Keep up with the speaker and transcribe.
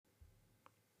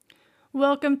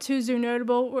Welcome to Zoo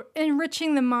Notable. We're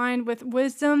enriching the mind with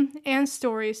wisdom and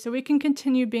stories so we can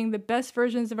continue being the best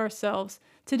versions of ourselves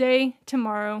today,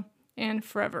 tomorrow, and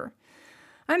forever.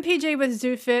 I'm PJ with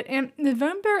ZooFit, and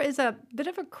November is a bit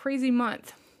of a crazy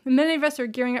month. Many of us are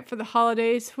gearing up for the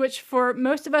holidays, which for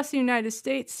most of us in the United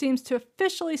States seems to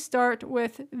officially start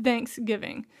with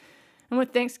Thanksgiving. And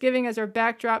with Thanksgiving as our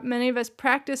backdrop, many of us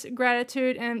practice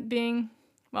gratitude and being,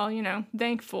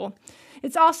 thankful.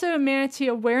 It's also Manatee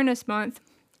Awareness Month,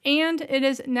 and it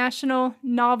is National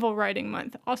Novel Writing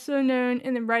Month, also known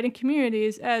in the writing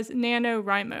communities as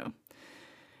NaNoWriMo.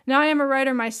 Now, I am a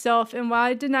writer myself, and while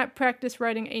I did not practice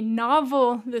writing a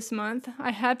novel this month, I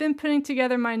have been putting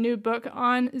together my new book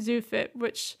on ZooFit,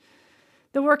 which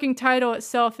the working title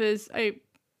itself is a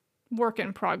work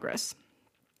in progress.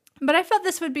 But I felt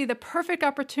this would be the perfect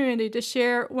opportunity to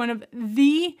share one of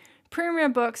the premier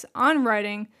books on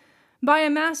writing by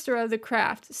a master of the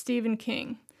craft, Stephen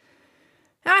King.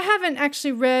 Now, I haven't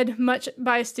actually read much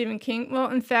by Stephen King.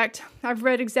 Well, in fact, I've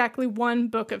read exactly one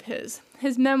book of his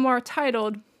memoir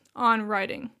titled On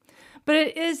Writing. But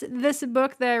it is this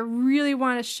book that I really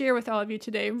want to share with all of you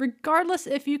today, regardless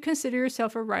if you consider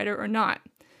yourself a writer or not.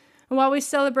 And while we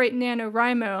celebrate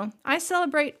NaNoWriMo, I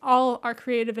celebrate all our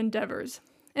creative endeavors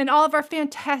and all of our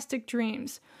fantastic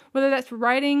dreams, whether that's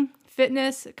writing,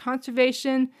 fitness,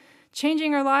 conservation,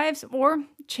 changing our lives, or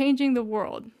changing the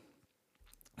world.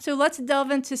 So let's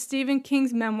delve into Stephen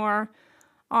King's memoir,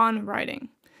 On Writing.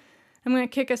 I'm going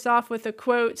to kick us off with a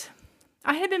quote.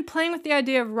 I had been playing with the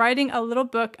idea of writing a little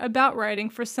book about writing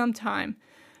for some time,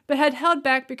 but had held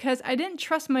back because I didn't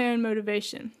trust my own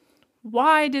motivation.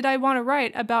 Why did I want to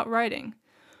write about writing?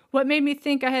 What made me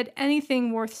think I had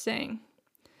anything worth saying?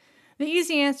 The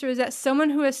easy answer is that someone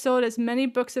who has sold as many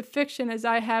books of fiction as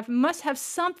I have must have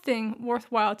something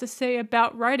worthwhile to say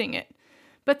about writing it.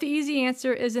 But the easy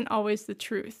answer isn't always the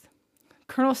truth.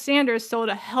 Colonel Sanders sold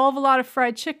a hell of a lot of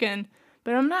fried chicken,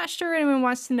 but I'm not sure anyone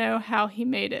wants to know how he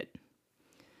made it.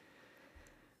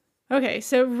 Okay,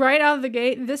 so right out of the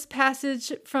gate, this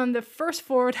passage from the first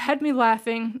forward had me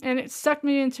laughing, and it sucked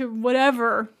me into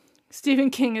whatever Stephen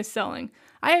King is selling.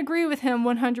 I agree with him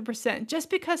 100%.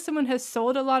 Just because someone has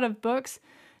sold a lot of books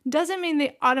doesn't mean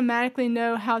they automatically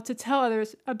know how to tell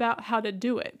others about how to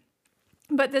do it.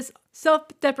 But this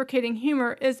self-deprecating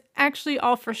humor is actually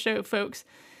all for show, folks.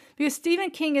 Because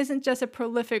Stephen King isn't just a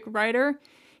prolific writer,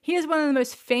 he is one of the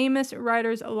most famous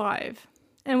writers alive.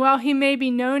 And while he may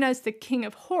be known as the king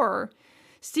of horror,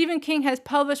 Stephen King has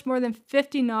published more than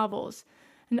 50 novels,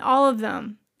 and all of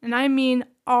them, and I mean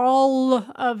all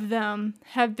of them,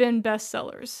 have been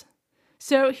bestsellers.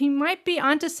 So he might be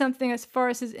onto something as far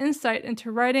as his insight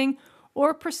into writing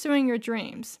or pursuing your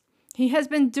dreams. He has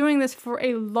been doing this for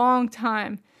a long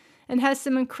time and has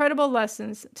some incredible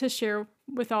lessons to share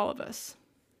with all of us.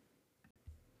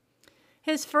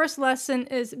 His first lesson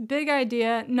is big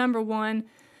idea number 1,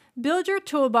 build your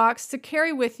toolbox to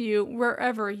carry with you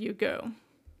wherever you go.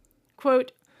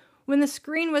 Quote, when the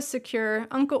screen was secure,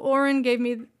 Uncle Orrin gave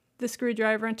me the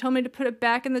screwdriver and told me to put it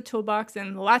back in the toolbox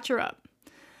and latch her up.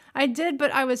 I did,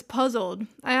 but I was puzzled.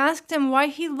 I asked him why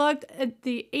he lugged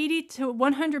the 80 to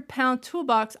 100 pound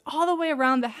toolbox all the way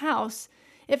around the house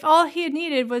if all he had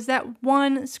needed was that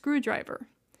one screwdriver.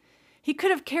 He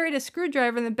could have carried a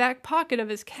screwdriver in the back pocket of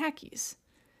his khakis.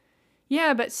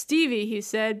 Yeah, but Stevie, he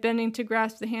said, bending to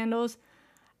grasp the handles,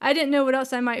 I didn't know what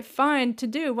else I might find to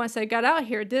do once I got out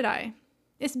here, did I?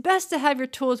 It's best to have your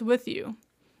tools with you.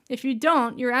 If you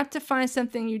don't, you're apt to find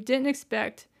something you didn't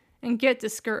expect and get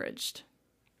discouraged.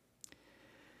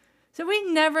 So we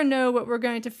never know what we're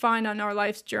going to find on our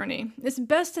life's journey. It's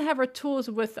best to have our tools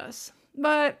with us.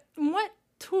 But what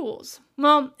tools?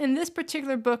 Well, in this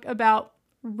particular book about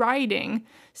writing,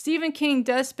 Stephen King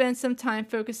does spend some time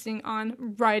focusing on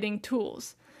writing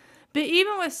tools. But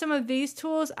even with some of these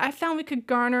tools, I found we could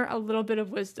garner a little bit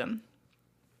of wisdom.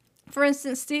 For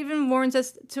instance, Stephen warns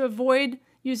us to avoid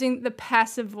using the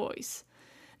passive voice.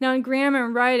 Now, in grammar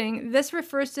and writing, this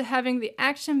refers to having the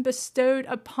action bestowed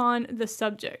upon the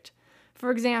subject.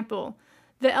 For example,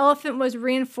 the elephant was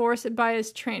reinforced by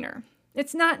his trainer.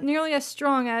 It's not nearly as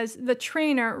strong as the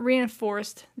trainer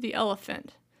reinforced the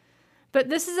elephant. But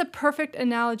this is a perfect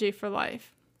analogy for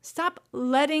life. Stop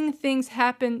letting things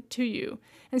happen to you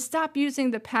and stop using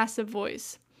the passive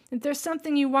voice. If there's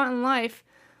something you want in life,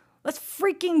 let's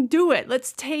freaking do it.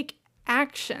 Let's take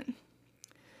action.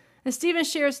 And Stephen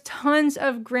shares tons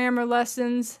of grammar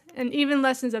lessons and even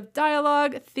lessons of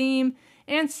dialogue, theme,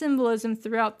 and symbolism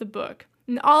throughout the book.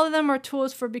 And all of them are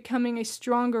tools for becoming a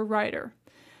stronger writer.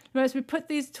 And as we put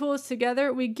these tools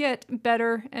together, we get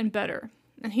better and better.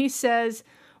 And he says,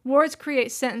 words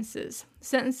create sentences.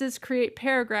 Sentences create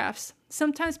paragraphs.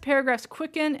 Sometimes paragraphs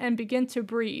quicken and begin to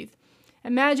breathe.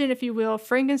 Imagine, if you will,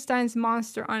 Frankenstein's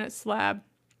monster on its slab.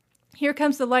 Here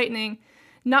comes the lightning,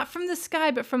 not from the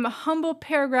sky, but from a humble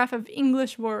paragraph of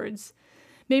English words.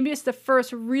 Maybe it's the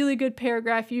first really good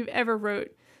paragraph you've ever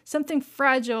wrote. Something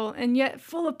fragile and yet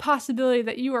full of possibility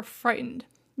that you are frightened.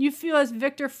 You feel as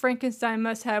Victor Frankenstein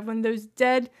must have when those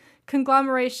dead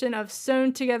conglomeration of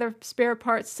sewn together spare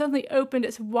parts suddenly opened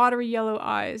its watery yellow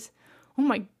eyes. Oh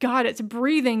my God, it's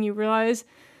breathing, you realize.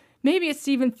 Maybe it's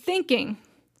even thinking.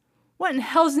 What in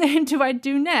hell's name do I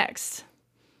do next?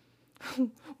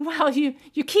 Wow, you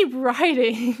keep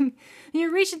writing.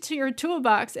 You reach into your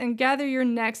toolbox and gather your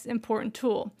next important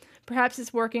tool. Perhaps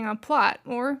it's working on plot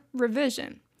or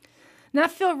revision. Now I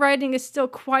feel writing is still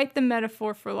quite the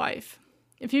metaphor for life.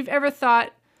 If you've ever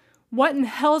thought, what in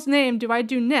hell's name do I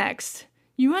do next?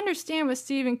 You understand what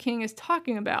Stephen King is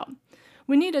talking about.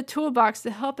 We need a toolbox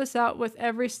to help us out with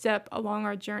every step along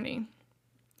our journey.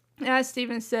 As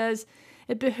Stephen says,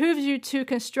 it behooves you to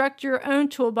construct your own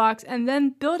toolbox and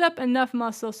then build up enough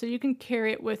muscle so you can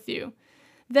carry it with you.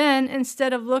 Then,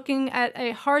 instead of looking at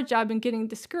a hard job and getting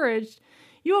discouraged,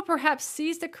 you will perhaps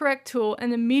seize the correct tool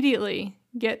and immediately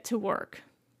get to work.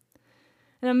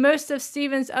 And most of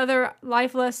Stephen's other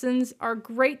life lessons are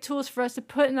great tools for us to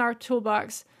put in our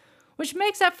toolbox, which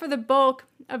makes up for the bulk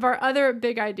of our other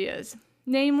big ideas,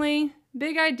 namely,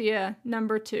 big idea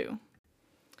number 2.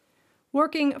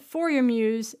 Working for your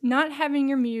muse, not having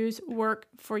your muse work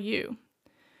for you.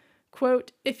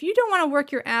 Quote, if you don't want to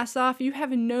work your ass off, you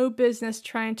have no business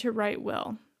trying to write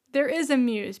well. There is a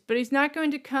muse, but he's not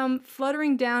going to come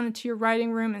fluttering down into your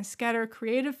writing room and scatter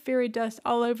creative fairy dust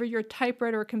all over your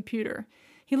typewriter or computer.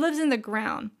 He lives in the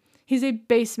ground. He's a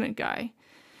basement guy.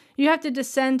 You have to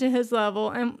descend to his level,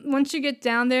 and once you get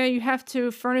down there, you have to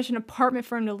furnish an apartment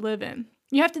for him to live in.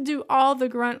 You have to do all the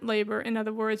grunt labor, in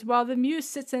other words, while the muse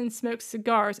sits and smokes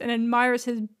cigars and admires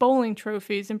his bowling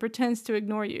trophies and pretends to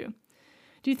ignore you.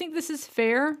 Do you think this is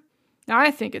fair?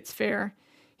 I think it's fair.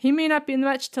 He may not be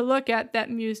much to look at, that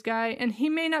muse guy, and he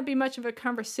may not be much of a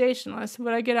conversationalist.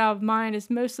 What I get out of mine is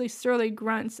mostly surly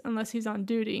grunts unless he's on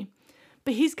duty.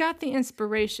 But he's got the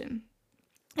inspiration.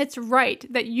 It's right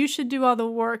that you should do all the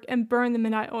work and burn the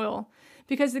midnight oil,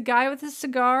 because the guy with the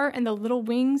cigar and the little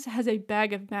wings has a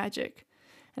bag of magic.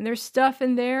 And there's stuff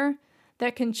in there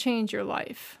that can change your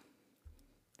life.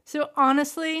 So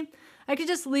honestly, I could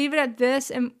just leave it at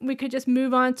this and we could just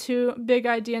move on to big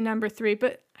idea number 3.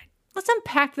 But let's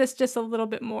unpack this just a little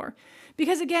bit more.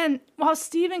 Because again, while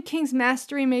Stephen King's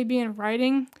mastery may be in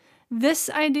writing, this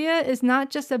idea is not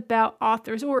just about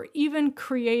authors or even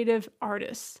creative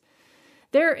artists.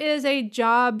 There is a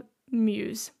job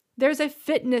muse. There's a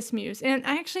fitness muse. And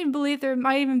I actually believe there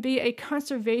might even be a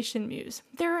conservation muse.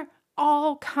 There are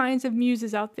all kinds of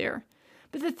muses out there.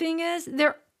 But the thing is,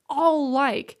 they're all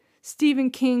like Stephen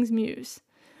King's muse.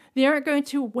 They aren't going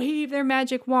to wave their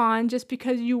magic wand just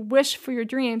because you wish for your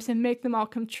dreams and make them all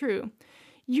come true.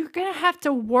 You're going to have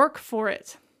to work for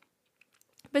it.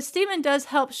 But Stephen does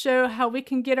help show how we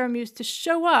can get our muse to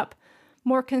show up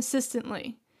more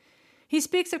consistently. He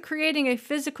speaks of creating a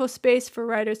physical space for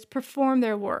writers to perform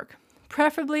their work,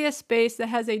 preferably a space that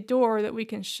has a door that we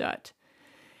can shut.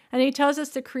 And he tells us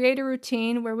to create a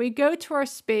routine where we go to our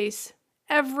space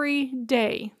every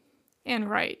day and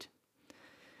write.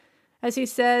 As he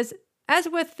says, as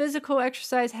with physical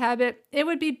exercise habit, it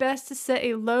would be best to set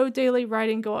a low daily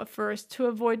writing goal at first to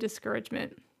avoid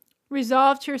discouragement.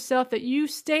 Resolve to yourself that you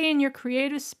stay in your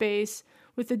creative space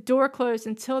with the door closed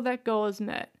until that goal is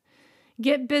met.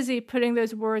 Get busy putting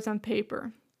those words on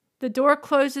paper. The door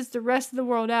closes the rest of the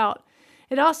world out.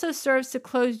 It also serves to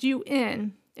close you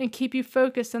in and keep you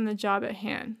focused on the job at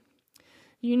hand.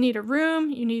 You need a room,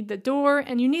 you need the door,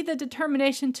 and you need the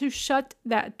determination to shut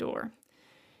that door.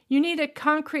 You need a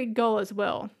concrete goal as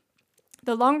well.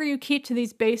 The longer you keep to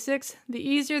these basics, the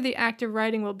easier the act of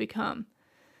writing will become.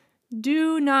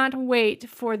 Do not wait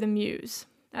for the muse.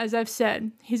 As I've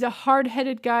said, he's a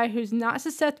hard-headed guy who's not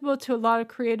susceptible to a lot of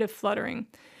creative fluttering.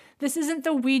 This isn't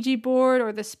the Ouija board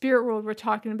or the spirit world we're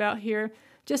talking about here,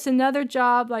 just another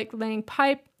job like laying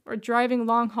pipe or driving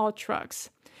long-haul trucks.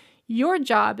 Your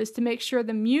job is to make sure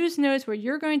the muse knows where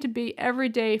you're going to be every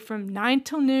day from 9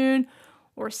 till noon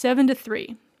or 7 to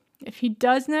 3. If he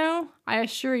does know, I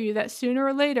assure you that sooner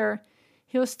or later,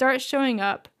 he'll start showing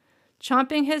up,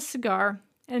 chomping his cigar,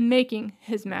 and making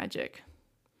his magic.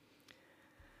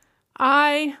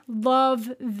 I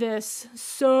love this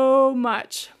so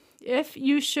much. If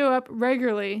you show up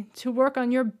regularly to work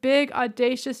on your big,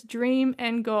 audacious dream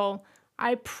and goal,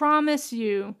 I promise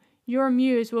you, your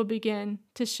muse will begin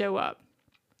to show up.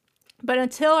 But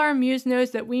until our muse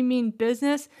knows that we mean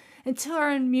business, until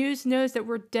our muse knows that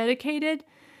we're dedicated,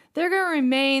 they're going to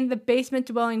remain the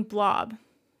basement-dwelling blob.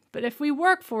 But if we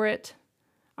work for it,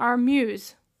 our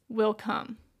muse will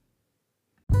come.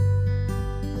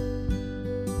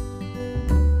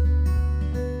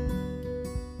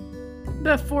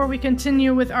 Before we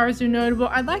continue with our Zoo Notable,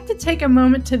 I'd like to take a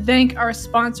moment to thank our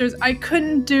sponsors. I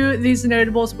couldn't do these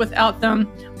notables without them,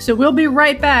 so we'll be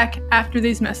right back after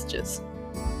these messages.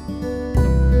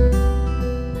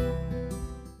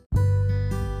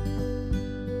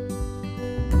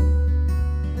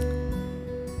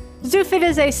 ZooFit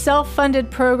is a self-funded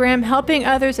program helping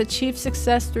others achieve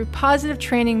success through positive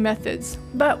training methods,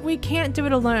 but we can't do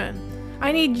it alone.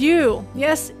 I need you,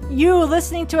 yes, you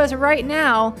listening to us right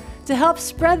now, to help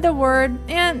spread the word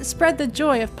and spread the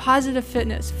joy of positive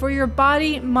fitness for your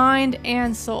body, mind,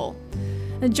 and soul.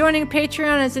 And joining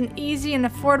Patreon is an easy and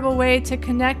affordable way to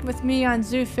connect with me on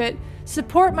ZooFit,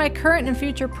 support my current and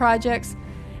future projects,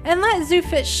 and let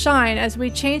ZooFit shine as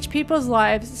we change people's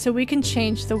lives so we can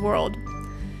change the world.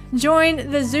 Join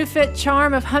the ZooFit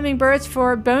charm of hummingbirds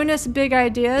for bonus big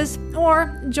ideas,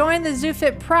 or join the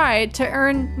ZooFit pride to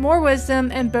earn more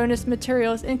wisdom and bonus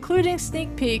materials, including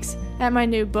sneak peeks at my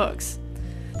new books.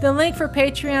 The link for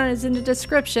Patreon is in the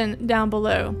description down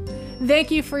below.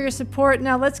 Thank you for your support.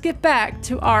 Now let's get back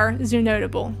to our Zoo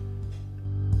Notable.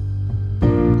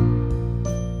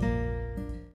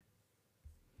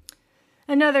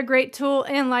 Another great tool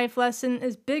and life lesson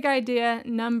is big idea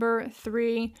number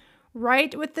 3.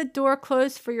 Write with the door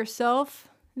closed for yourself,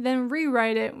 then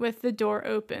rewrite it with the door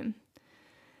open.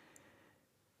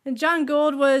 And John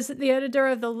Gould was the editor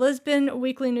of the Lisbon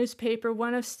Weekly newspaper,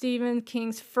 one of Stephen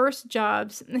King's first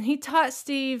jobs, and he taught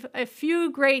Steve a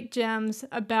few great gems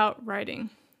about writing.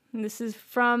 And this is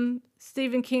from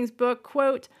Stephen King's book,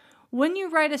 quote, "When you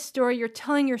write a story, you're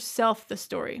telling yourself the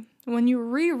story. When you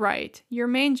rewrite, your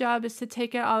main job is to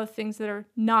take out all the things that are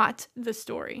not the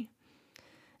story."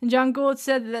 And John Gould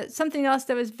said that something else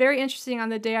that was very interesting on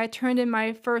the day I turned in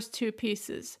my first 2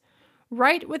 pieces.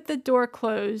 Write with the door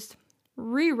closed,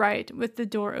 rewrite with the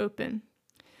door open.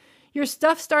 Your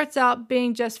stuff starts out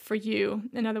being just for you,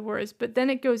 in other words, but then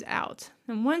it goes out.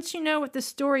 And once you know what the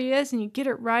story is and you get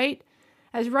it right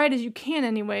as you can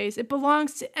anyways, it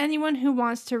belongs to anyone who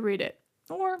wants to read it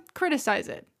or criticize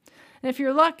it. And if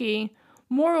you're lucky,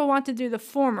 more will want to do the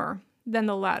former than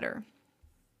the latter.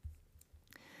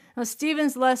 Now,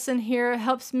 Stephen's lesson here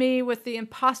helps me with the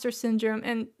imposter syndrome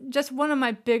and just one of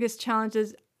my biggest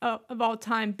challenges of all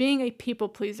time, being a people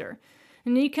pleaser.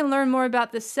 And you can learn more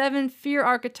about the 7 fear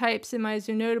archetypes in my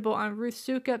Zoo Notable on Ruth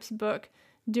Soukup's book,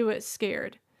 Do It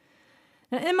Scared.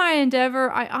 Now, in my endeavor,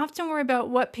 I often worry about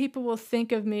what people will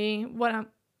think of me, what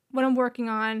I'm working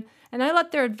on, and I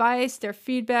let their advice, their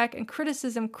feedback, and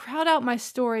criticism crowd out my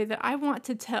story that I want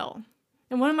to tell.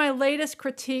 And one of my latest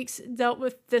critiques dealt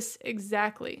with this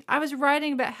exactly. I was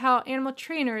writing about how animal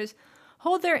trainers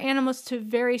hold their animals to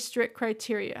very strict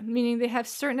criteria, meaning they have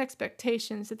certain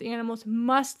expectations that the animals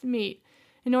must meet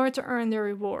in order to earn their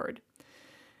reward.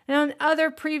 And on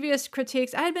other previous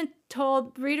critiques, I had been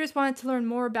told readers wanted to learn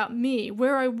more about me,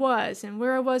 where I was, and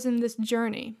where I was in this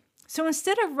journey. So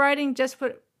instead of writing just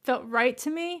what felt right to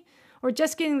me, or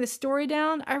just getting the story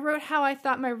down, I wrote how I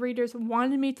thought my readers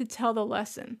wanted me to tell the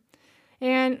lesson.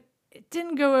 And it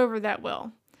didn't go over that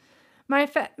well. My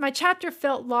chapter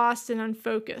felt lost and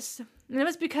unfocused. And it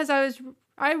was because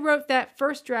I wrote that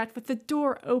first draft with the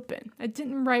door open. I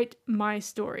didn't write my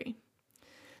story.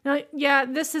 Now, yeah,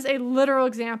 this is a literal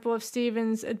example of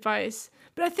Stephen's advice,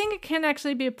 but I think it can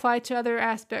actually be applied to other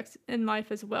aspects in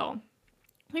life as well.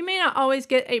 We may not always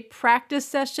get a practice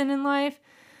session in life,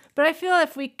 but I feel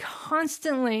if we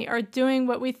constantly are doing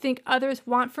what we think others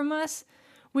want from us,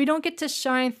 we don't get to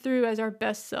shine through as our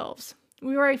best selves.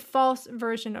 We are a false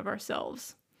version of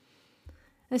ourselves.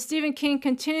 And Stephen King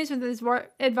continues with his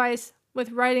advice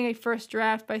with writing a first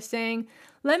draft by saying,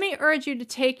 "Let me urge you to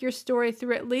take your story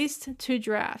through at least 2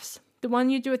 drafts. The one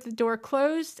you do with the door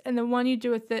closed and the one you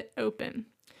do with it open.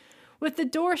 With the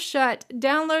door shut,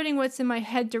 downloading what's in my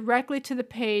head directly to the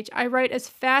page, I write as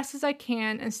fast as I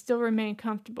can and still remain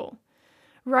comfortable.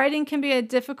 Writing can be a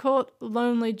difficult,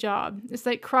 lonely job. It's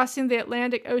like crossing the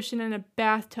Atlantic Ocean in a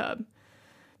bathtub.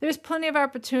 There's plenty of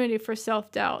opportunity for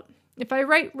self-doubt. If I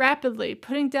write rapidly,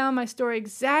 putting down my story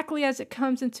exactly as it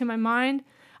comes into my mind,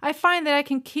 I find that I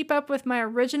can keep up with my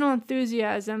original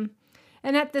enthusiasm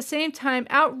and at the same time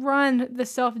outrun the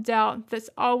self-doubt that's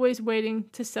always waiting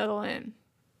to settle in."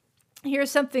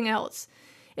 Here's something else.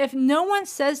 If no one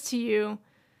says to you,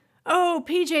 "Oh,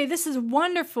 PJ, this is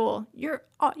wonderful," you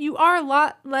are a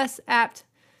lot less apt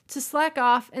to slack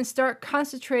off and start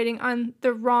concentrating on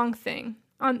the wrong thing,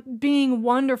 on being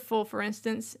wonderful, for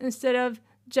instance, instead of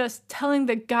just telling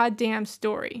the goddamn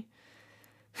story.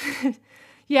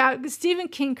 Yeah, Stephen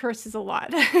King curses a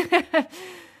lot.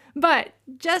 But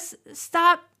just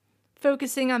stop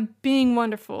focusing on being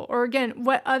wonderful, or again,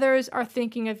 what others are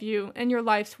thinking of you and your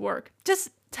life's work. Just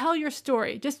tell your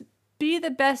story. Just be the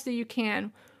best that you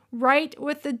can, right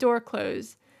with the door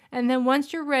closed. And then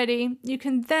once you're ready, you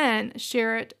can then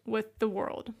share it with the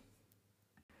world.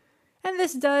 And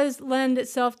this does lend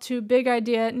itself to big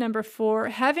idea number 4.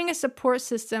 Having a support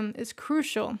system is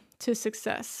crucial to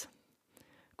success.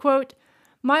 Quote,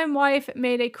 "My wife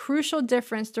made a crucial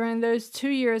difference during those 2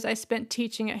 years I spent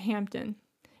teaching at Hampton.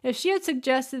 If she had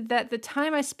suggested that the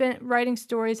time I spent writing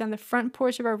stories on the front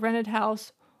porch of our rented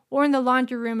house or in the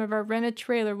laundry room of our rented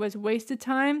trailer was wasted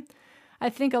time,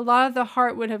 I think a lot of the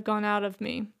heart would have gone out of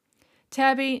me."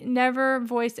 Tabby never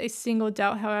voiced a single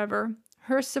doubt, however.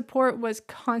 Her support was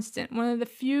constant, one of the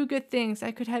few good things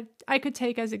I could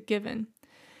take as a given.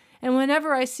 And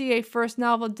whenever I see a first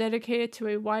novel dedicated to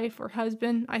a wife or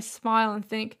husband, I smile and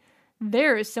think,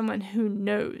 there is someone who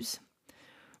knows.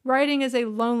 Writing is a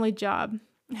lonely job.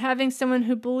 Having someone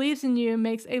who believes in you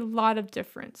makes a lot of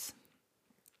difference.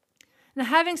 Now,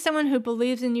 having someone who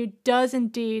believes in you does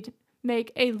indeed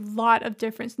make a lot of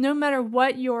difference, no matter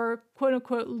what your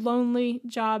quote-unquote lonely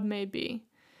job may be.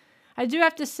 I do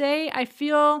have to say, I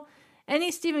feel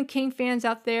any Stephen King fans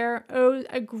out there owe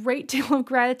a great deal of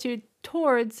gratitude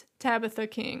towards Tabitha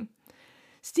King.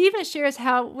 Stephen shares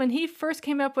how when he first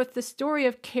came up with the story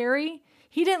of Carrie,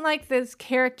 he didn't like those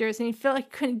characters and he felt like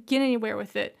he couldn't get anywhere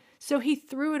with it, so he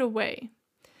threw it away.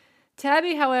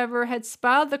 Tabby, however, had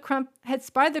spied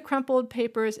the crumpled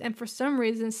papers and for some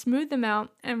reason smoothed them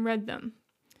out and read them.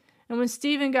 And when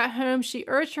Stephen got home, she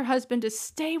urged her husband to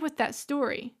stay with that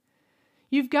story.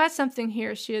 "You've got something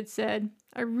here," she had said.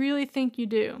 "I really think you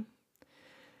do."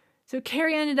 So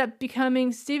Carrie ended up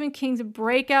becoming Stephen King's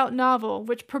breakout novel,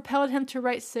 which propelled him to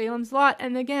write Salem's Lot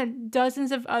and again,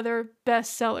 dozens of other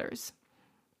bestsellers.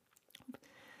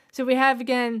 So we have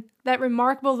again that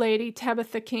remarkable lady,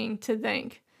 Tabitha King, to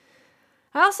thank.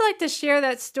 I also like to share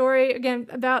that story again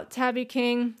about Tabby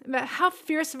King, about how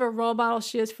fierce of a role model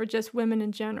she is for just women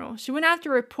in general. She went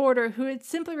after a reporter who had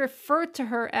simply referred to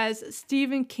her as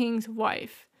Stephen King's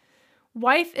wife.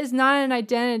 "Wife is not an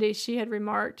identity," she had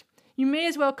remarked. "You may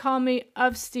as well call me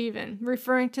of Stephen,"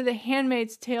 referring to the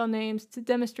Handmaid's Tale names to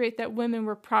demonstrate that women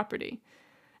were property.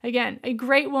 Again, a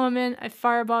great woman, a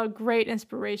fireball, great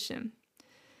inspiration.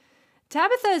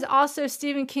 Tabitha is also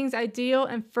Stephen King's ideal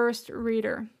and first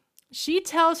reader. She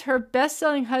tells her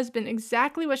best-selling husband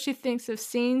exactly what she thinks of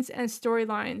scenes and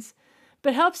storylines,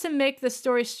 but helps him make the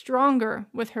story stronger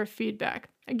with her feedback.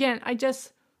 Again, I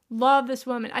just love this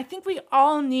woman. I think we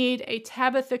all need a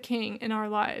Tabitha King in our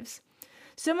lives.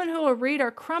 Someone who will read our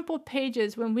crumpled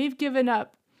pages when we've given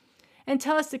up and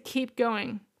tell us to keep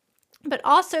going, but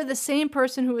also the same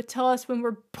person who would tell us when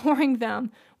we're boring them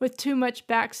with too much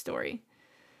backstory.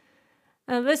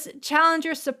 This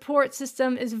Challenger support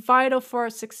system is vital for our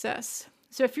success.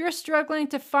 So if you're struggling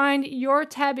to find your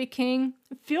Tabby King,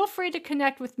 feel free to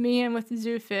connect with me and with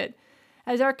ZooFit,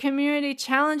 as our community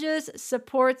challenges,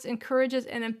 supports, encourages,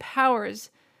 and empowers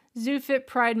ZooFit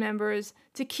Pride members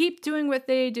to keep doing what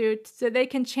they do so they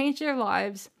can change their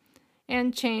lives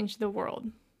and change the world.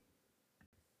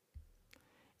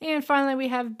 And finally, we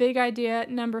have big idea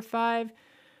number 5.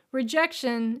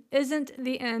 Rejection isn't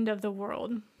the end of the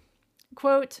world.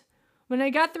 Quote, "When I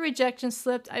got the rejection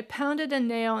slip, I pounded a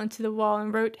nail into the wall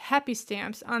and wrote happy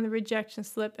stamps on the rejection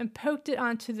slip and poked it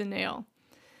onto the nail.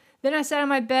 Then I sat on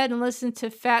my bed and listened to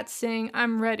Fat sing,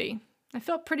 'I'm ready.' I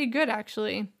felt pretty good,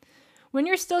 actually. When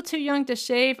you're still too young to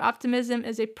shave, optimism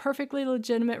is a perfectly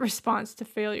legitimate response to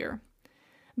failure.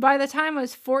 By the time I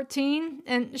was 14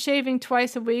 and shaving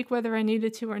twice a week, whether I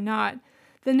needed to or not,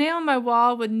 the nail on my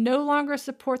wall would no longer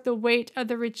support the weight of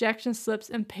the rejection slips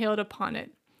impaled upon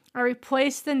it. I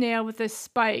replaced the nail with a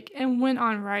spike and went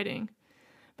on writing.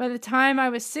 By the time I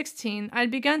was 16,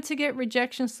 I'd begun to get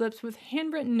rejection slips with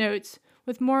handwritten notes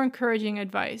with more encouraging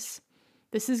advice.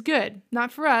 This is good,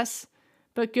 not for us,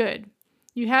 but good.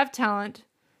 You have talent.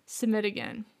 Submit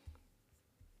again."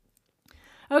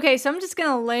 Okay, so I'm just going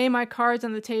to lay my cards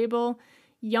on the table.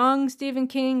 Young Stephen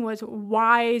King was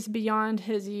wise beyond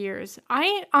his years.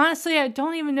 I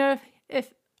don't even know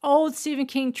if old Stephen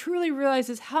King truly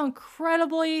realizes how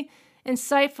incredibly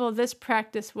insightful this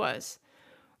practice was.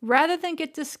 Rather than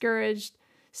get discouraged,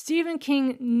 Stephen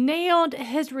King nailed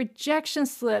his rejection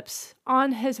slips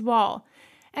on his wall.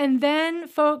 And then,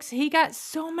 folks, he got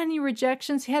so many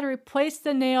rejections, he had to replace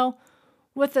the nail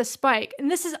with a spike. And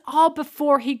this is all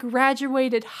before he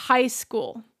graduated high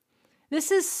school.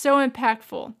 This is so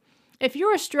impactful. If you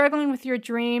are struggling with your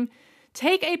dream,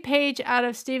 take a page out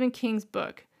of Stephen King's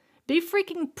book. Be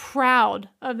freaking proud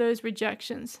of those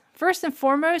rejections. First and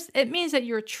foremost, it means that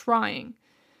you're trying.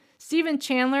 Stephen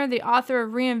Chandler, the author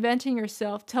of Reinventing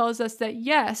Yourself, tells us that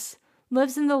yes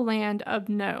lives in the land of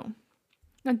no.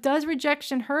 Now, does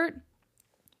rejection hurt?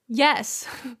 Yes.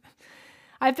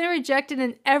 I've been rejected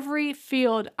in every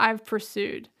field I've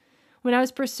pursued. When I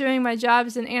was pursuing my job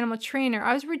as an animal trainer,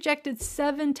 I was rejected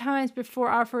 7 times before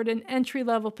offered an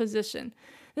entry-level position.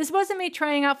 This wasn't me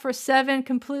trying out for 7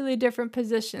 completely different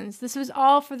positions. This was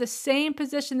all for the same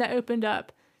position that opened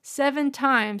up 7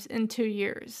 times in 2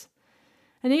 years.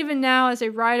 And even now, as a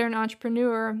writer and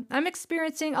entrepreneur, I'm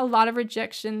experiencing a lot of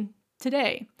rejection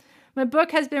today. My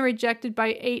book has been rejected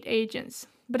by 8 agents,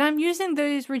 but I'm using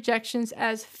these rejections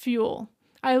as fuel.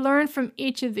 I learned from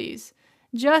each of these,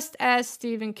 just as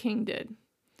Stephen King did.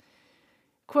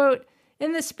 Quote,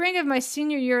 in the spring of my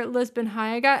senior year at Lisbon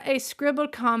High, I got a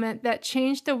scribbled comment that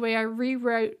changed the way I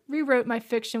rewrote my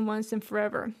fiction once and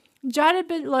forever. Jotted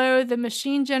below the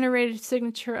machine-generated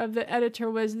signature of the editor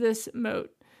was this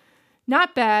mote.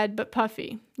 Not bad, but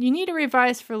puffy. You need to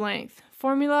revise for length.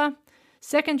 Formula,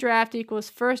 second draft equals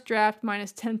first draft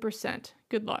minus 10%.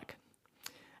 Good luck.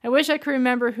 I wish I could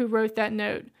remember who wrote that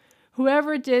note.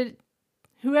 Whoever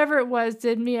it was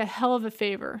did me a hell of a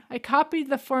favor. I copied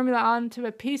the formula onto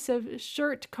a piece of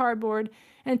shirt cardboard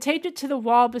and taped it to the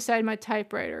wall beside my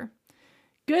typewriter.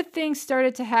 Good things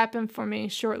started to happen for me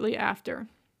shortly after.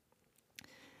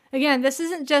 Again, this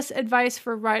isn't just advice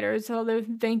for writers, although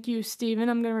thank you, Stephen.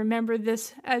 I'm going to remember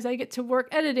this as I get to work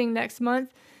editing next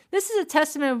month. This is a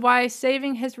testament of why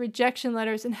saving his rejection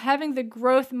letters and having the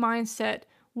growth mindset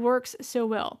works so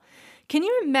well. Can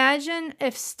you imagine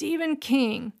if Stephen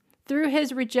King threw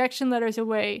his rejection letters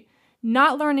away,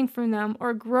 not learning from them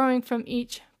or growing from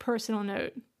each personal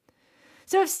note?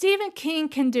 So if Stephen King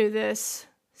can do this,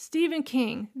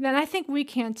 then I think we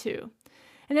can too.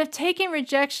 And if taking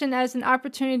rejection as an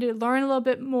opportunity to learn a little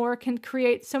bit more can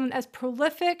create someone as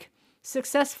prolific,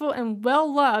 successful, and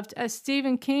well-loved as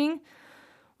Stephen King,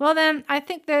 well then, I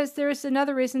think there's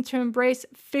another reason to embrace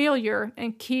failure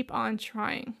and keep on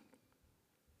trying.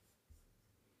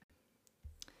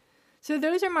 So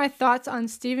those are my thoughts on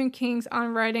Stephen King's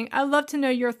On Writing. I'd love to know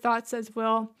your thoughts as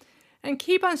well. And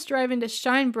keep on striving to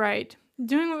shine bright,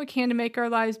 doing what we can to make our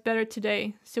lives better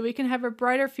today so we can have a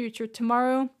brighter future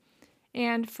tomorrow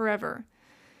and forever.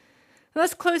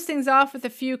 Let's close things off with a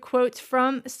few quotes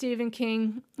from Stephen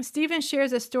King. Stephen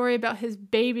shares a story about his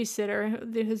babysitter,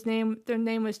 their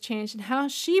name was changed, and how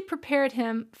she prepared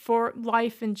him for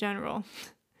life in general.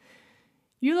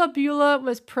 Eula Beulah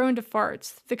was prone to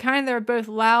farts, the kind that are both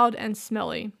loud and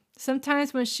smelly.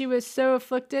 Sometimes when she was so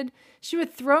afflicted, she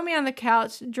would throw me on the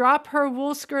couch, drop her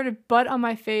wool-skirted butt on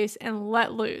my face, and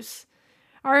let loose.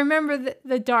 I remember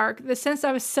the dark, the sense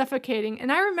I was suffocating,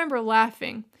 and I remember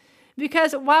laughing.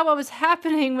 Because while what was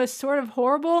happening was sort of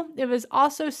horrible, it was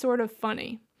also sort of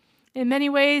funny. In many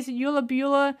ways, Eula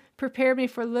Beulah prepared me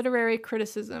for literary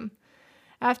criticism.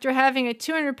 After having a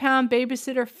 200-pound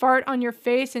babysitter fart on your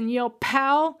face and yell,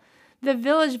 "Pow!" the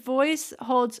village voice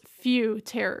holds few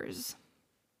terrors.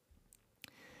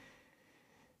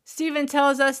 Stephen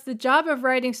tells us the job of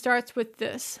writing starts with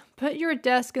this. Put your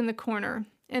desk in the corner,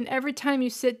 and every time you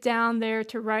sit down there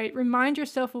to write, remind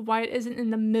yourself of why it isn't in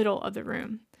the middle of the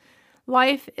room.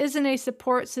 Life isn't a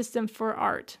support system for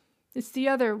art. It's the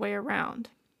other way around.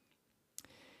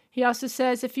 He also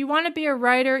says, if you want to be a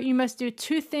writer, you must do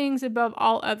 2 things above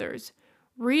all others.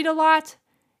 Read a lot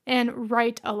and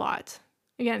write a lot.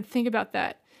 Again, think about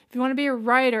that. If you want to be a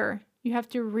writer, you have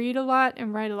to read a lot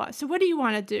and write a lot. So what do you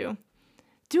want to do?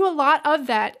 Do a lot of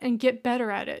that and get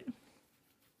better at it.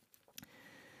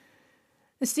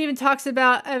 And Stephen talks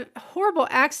about a horrible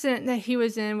accident that he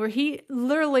was in where he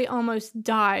literally almost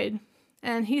died.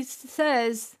 And he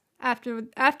says, after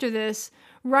this,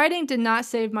 writing did not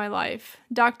save my life.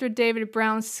 Dr. David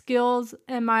Brown's skills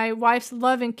and my wife's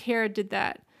love and care did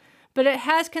that. But it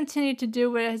has continued to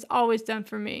do what it has always done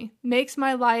for me. Makes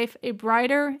my life a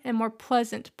brighter and more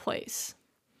pleasant place.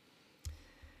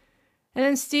 And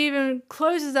then Stephen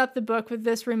closes up the book with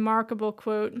this remarkable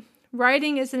quote.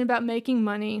 Writing isn't about making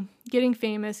money, getting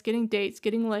famous, getting dates,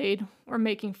 getting laid, or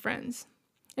making friends.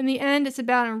 In the end, it's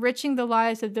about enriching the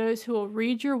lives of those who will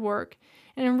read your work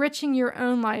and enriching your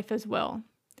own life as well.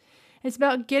 It's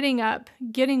about getting up,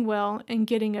 getting well, and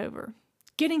getting over.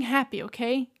 Getting happy,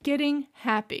 okay? Getting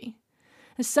happy.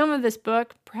 And some of this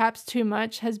book, perhaps too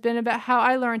much, has been about how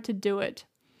I learned to do it.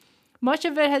 Much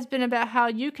of it has been about how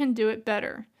you can do it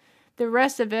better. The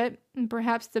rest of it, and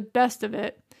perhaps the best of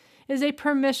it, is a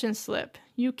permission slip.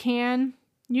 You can,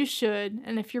 you should,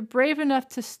 and if you're brave enough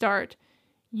to start,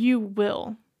 you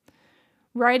will.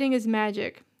 Writing is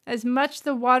magic, as much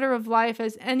the water of life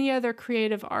as any other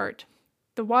creative art.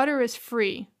 The water is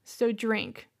free, so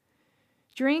drink.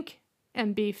 Drink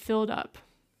and be filled up.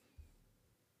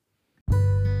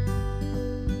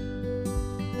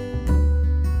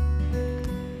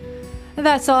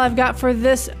 That's all I've got for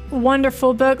this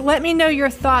wonderful book. Let me know your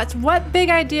thoughts. What big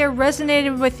idea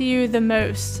resonated with you the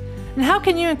most? And how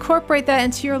can you incorporate that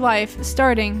into your life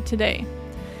starting today?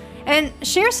 And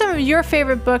share some of your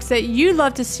favorite books that you'd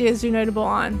love to see a Zoo Notable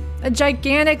on. A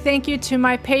gigantic thank you to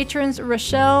my patrons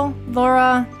Rochelle,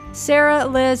 Laura, Sarah,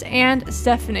 Liz, and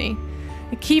Stephanie.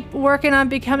 Keep working on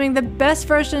becoming the best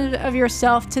version of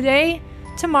yourself today,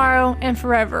 tomorrow, and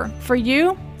forever. For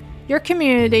you, your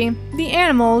community, the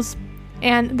animals,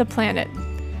 and the planet.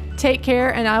 Take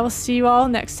care, and I will see you all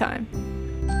next time.